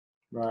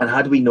And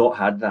had we not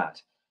had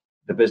that,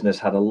 the business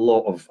had a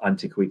lot of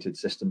antiquated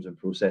systems and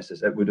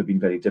processes. It would have been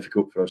very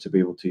difficult for us to be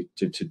able to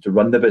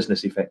run the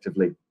business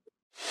effectively.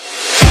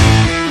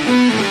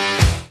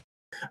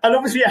 And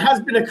obviously it has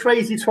been a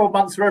crazy 12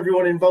 months for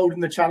everyone involved in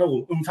the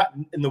channel, in fact,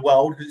 in the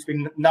world, because it's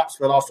been nuts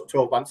for the last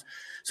 12 months.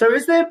 So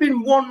has there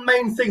been one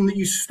main thing that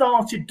you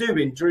started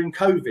doing during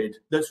COVID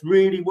that's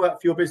really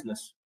worked for your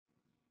business?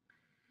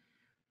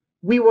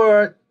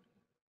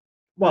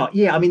 Well,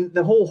 yeah, I mean,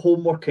 the whole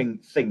home working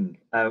thing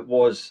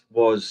was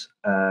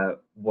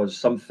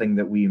something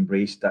that we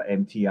embraced at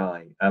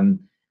MTI.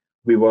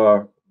 We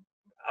were,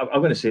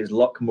 I'm going to say it's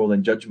luck more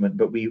than judgment,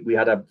 but we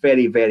had a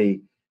very,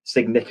 very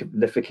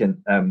significant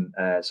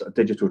sort of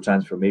digital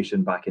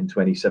transformation back in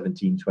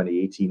 2017,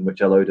 2018,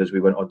 which allowed us, we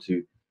went on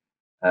to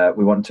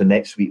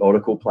NetSuite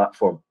Oracle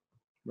platform.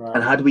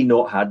 And had we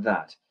not had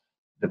that,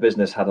 the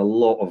business had a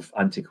lot of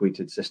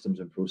antiquated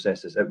systems and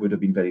processes. It would have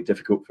been very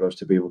difficult for us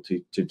to be able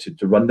to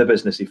run the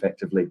business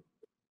effectively.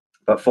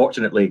 But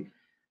fortunately,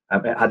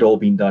 it had all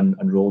been done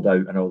and rolled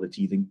out, and all the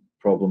teething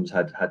problems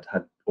had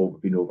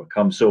been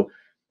overcome. So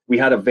we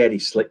had a very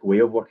slick way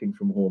of working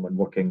from home and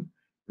working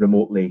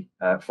remotely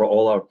for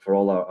all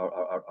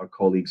our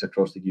colleagues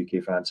across the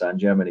UK, France, and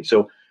Germany.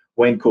 So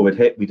when COVID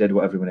hit, we did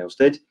what everyone else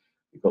did.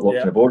 We got locked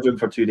in a boardroom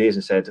for 2 days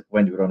and said,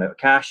 when do we run out of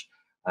cash?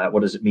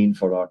 What does it mean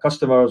for our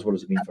customers? What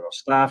does it mean for our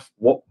staff?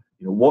 What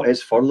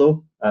is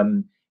furlough?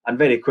 And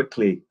very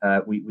quickly,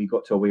 we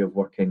got to a way of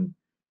working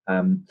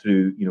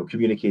through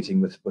communicating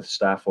with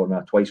staff on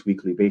a twice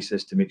weekly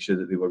basis to make sure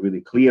that they were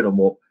really clear on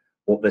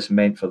what this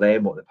meant for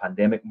them, what the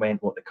pandemic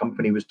meant, what the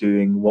company was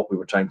doing, what we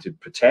were trying to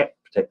protect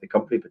the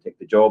company, protect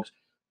the jobs.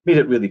 Made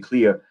it really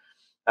clear,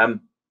 and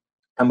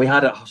we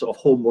had a sort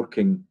of home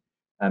working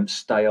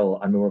style,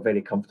 and we were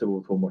very comfortable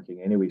with home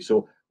working anyway.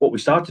 So what we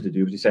started to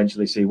do was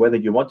essentially say, whether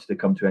you wanted to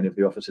come to any of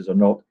the offices or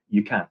not,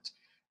 you can't.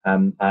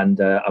 And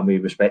we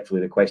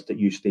respectfully request that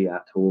you stay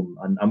at home.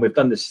 And we've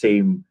done the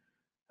same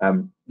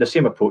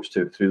approach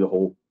to it through the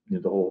whole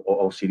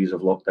all series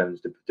of lockdowns,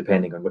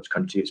 depending on which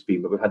country it's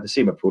been. But we've had the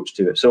same approach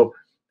to it. So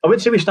I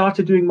wouldn't say we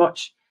started doing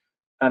much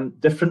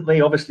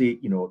differently. Obviously,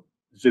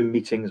 Zoom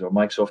meetings or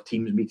Microsoft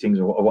Teams meetings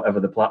or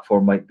whatever the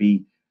platform might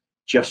be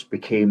just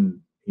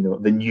became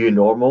the new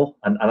normal.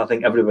 And I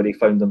think everybody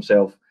found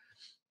themselves,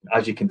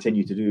 as you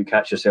continue to do,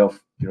 catch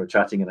yourself,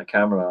 chatting in a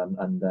camera,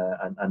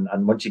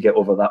 and once you get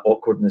over that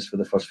awkwardness for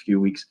the first few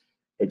weeks,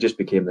 it just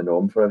became the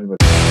norm for everybody.